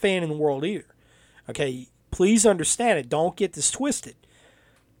biggest Trump fan in the world either. Okay, please understand it. Don't get this twisted.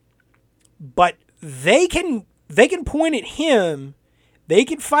 But they can point at him. They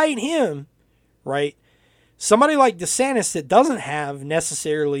can fight him, right? Somebody like DeSantis that doesn't have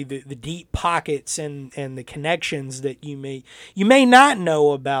necessarily the deep pockets and the connections that you may not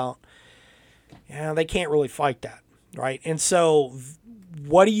know about. They can't really fight that, right? And so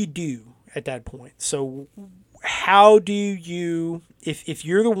what do you do at that point? So how do you, if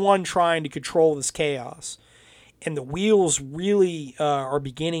you're the one trying to control this chaos and the wheels really are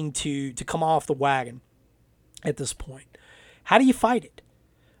beginning to come off the wagon at this point, how do you fight it?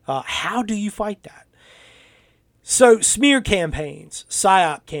 How do you fight that? So smear campaigns,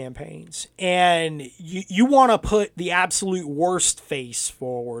 psyop campaigns, and you want to put the absolute worst face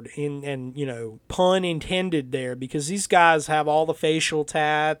forward, and pun intended there, because these guys have all the facial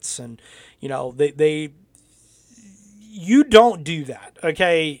tats, and they you don't do that,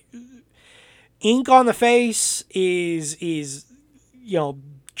 okay? Ink on the face is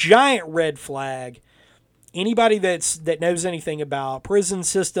giant red flag. Anybody that knows anything about prison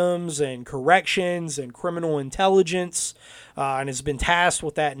systems and corrections and criminal intelligence and has been tasked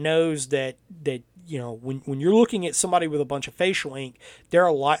with that knows that when you're looking at somebody with a bunch of facial ink, they're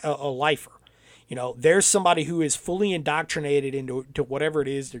a lifer. There's somebody who is fully indoctrinated into whatever it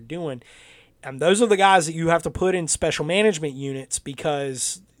is they're doing, and those are the guys that you have to put in special management units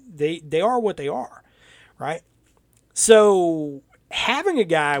because they are what they are, right? So having a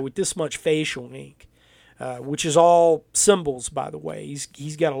guy with this much facial ink, which is all symbols, by the way.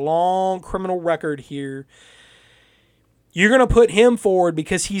 He's got a long criminal record here. You're going to put him forward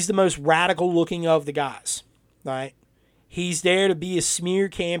because he's the most radical looking of the guys, right? He's there to be a smear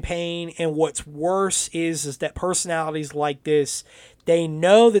campaign, and what's worse is that personalities like this, they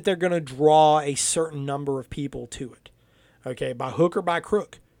know that they're going to draw a certain number of people to it, okay, by hook or by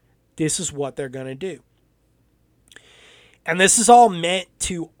crook. This is what they're going to do. And this is all meant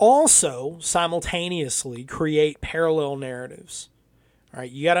to also simultaneously create parallel narratives. All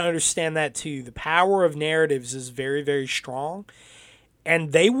right, you got to understand that too. The power of narratives is very, very strong,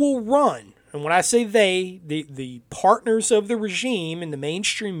 and they will run. And when I say the partners of the regime in the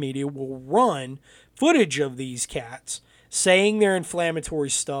mainstream media will run footage of these cats saying their inflammatory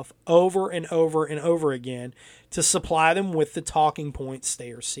stuff over and over and over again to supply them with the talking points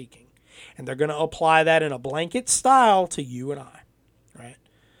they are seeking. And they're going to apply that in a blanket style to you and I, right?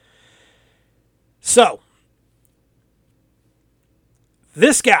 So,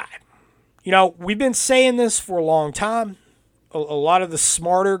 this guy, we've been saying this for a long time. A lot of the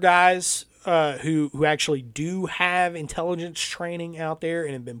smarter guys who actually do have intelligence training out there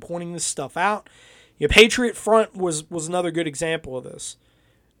and have been pointing this stuff out. Patriot Front was another good example of this.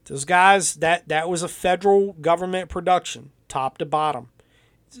 Those guys, that was a federal government production, top to bottom.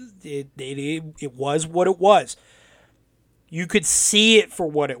 It was what it was. You could see it for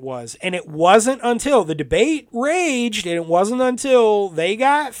what it was. And it wasn't until the debate raged, and it wasn't until they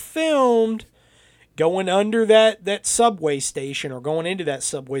got filmed going under that subway station, or going into that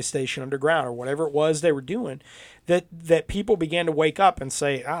subway station underground, or whatever it was they were doing, that people began to wake up and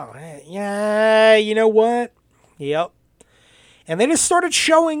say, oh, yeah, you know what? Yep. And they just started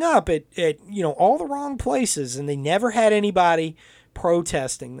showing up at all the wrong places, and they never had anybody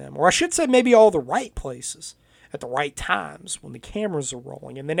protesting them. Or I should say maybe all the right places at the right times when the cameras are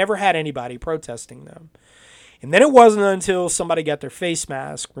rolling, and they never had anybody protesting them. And then it wasn't until somebody got their face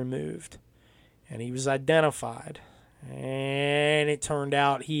mask removed and he was identified, and it turned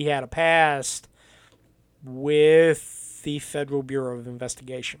out he had a past with the Federal Bureau of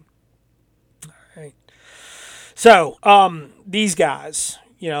Investigation. All right. So, these guys,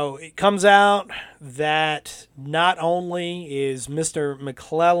 it comes out that not only is Mr.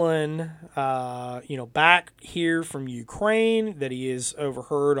 McClellan, back here from Ukraine, that he is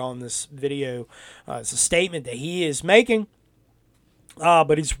overheard on this video. It's a statement that he is making,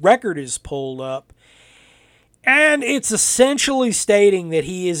 but his record is pulled up, and it's essentially stating that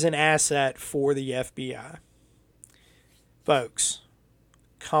he is an asset for the FBI. Folks,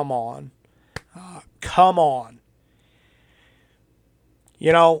 come on. Come on.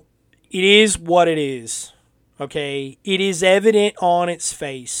 It is what it is, okay? It is evident on its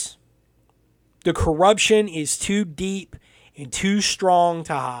face. The corruption is too deep and too strong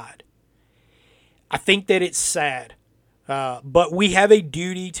to hide. I think that it's sad, but we have a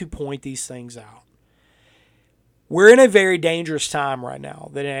duty to point these things out. We're in a very dangerous time right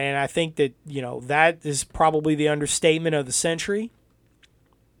now, and I think that, that is probably the understatement of the century.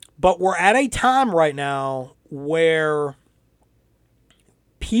 But we're at a time right now where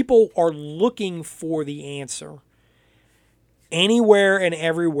people are looking for the answer anywhere and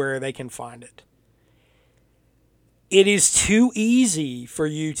everywhere they can find it. It is too easy for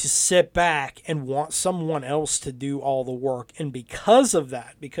you to sit back and want someone else to do all the work. And because of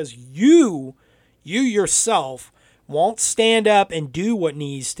that, because you yourself won't stand up and do what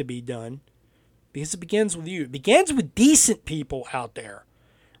needs to be done, because it begins with you. It begins with decent people out there,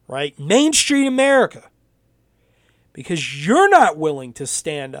 right? Main Street America. Because you're not willing to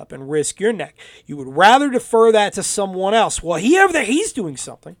stand up and risk your neck. You would rather defer that to someone else. Well, he over there, he's doing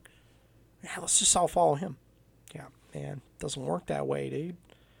something. Yeah, let's just all follow him. Yeah, man, it doesn't work that way, dude.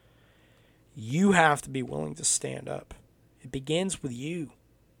 You have to be willing to stand up. It begins with you.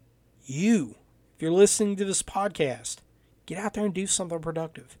 You. if you're listening to this podcast, get out there and do something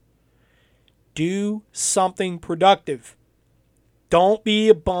productive. Do something productive. Don't be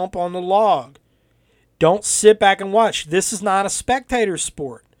a bump on the log. Don't sit back and watch. This is not a spectator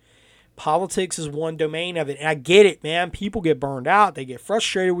sport. Politics is one domain of it. And I get it, man. People get burned out. They get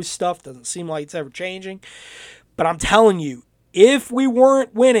frustrated with stuff. Doesn't seem like it's ever changing. But I'm telling you, if we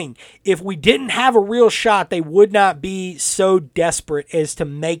weren't winning, if we didn't have a real shot, they would not be so desperate as to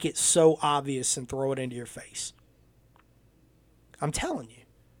make it so obvious and throw it into your face. I'm telling you.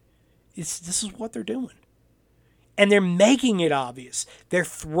 This is what they're doing. And they're making it obvious. They're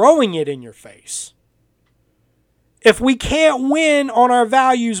throwing it in your face. If we can't win on our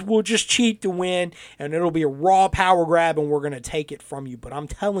values, we'll just cheat to win, and it'll be a raw power grab, and we're going to take it from you. But I'm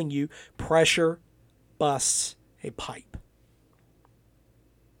telling you, pressure busts a pipe.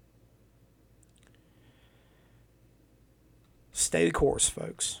 Stay the course,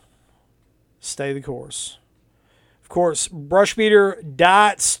 folks. Stay the course. Of course,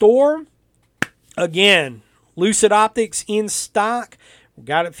 brushbeater.store. Again, Lucid Optics in stock. We've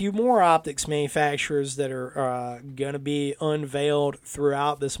got a few more optics manufacturers that are going to be unveiled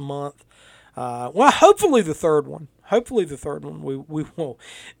throughout this month. Hopefully the third one. We will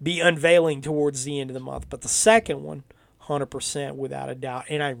be unveiling towards the end of the month. But the second one, 100% without a doubt.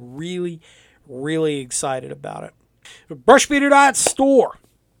 And I'm really, really excited about it. Brushbeater.store.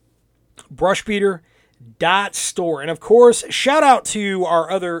 Brushbeater.store. And of course, shout out to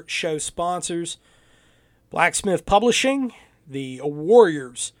our other show sponsors. Blacksmith Publishing, the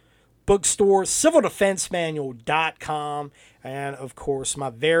Warriors Bookstore, CivilDefenseManual.com, and of course my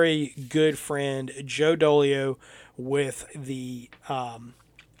very good friend Joe Dolio with the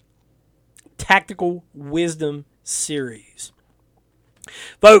Tactical Wisdom series.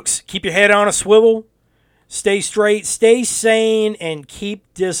 Folks, keep your head on a swivel, stay straight, stay sane, and keep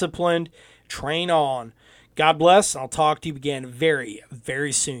disciplined. Train on. God bless. I'll talk to you again very,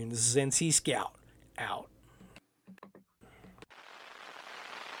 very soon. This is NC Scout out.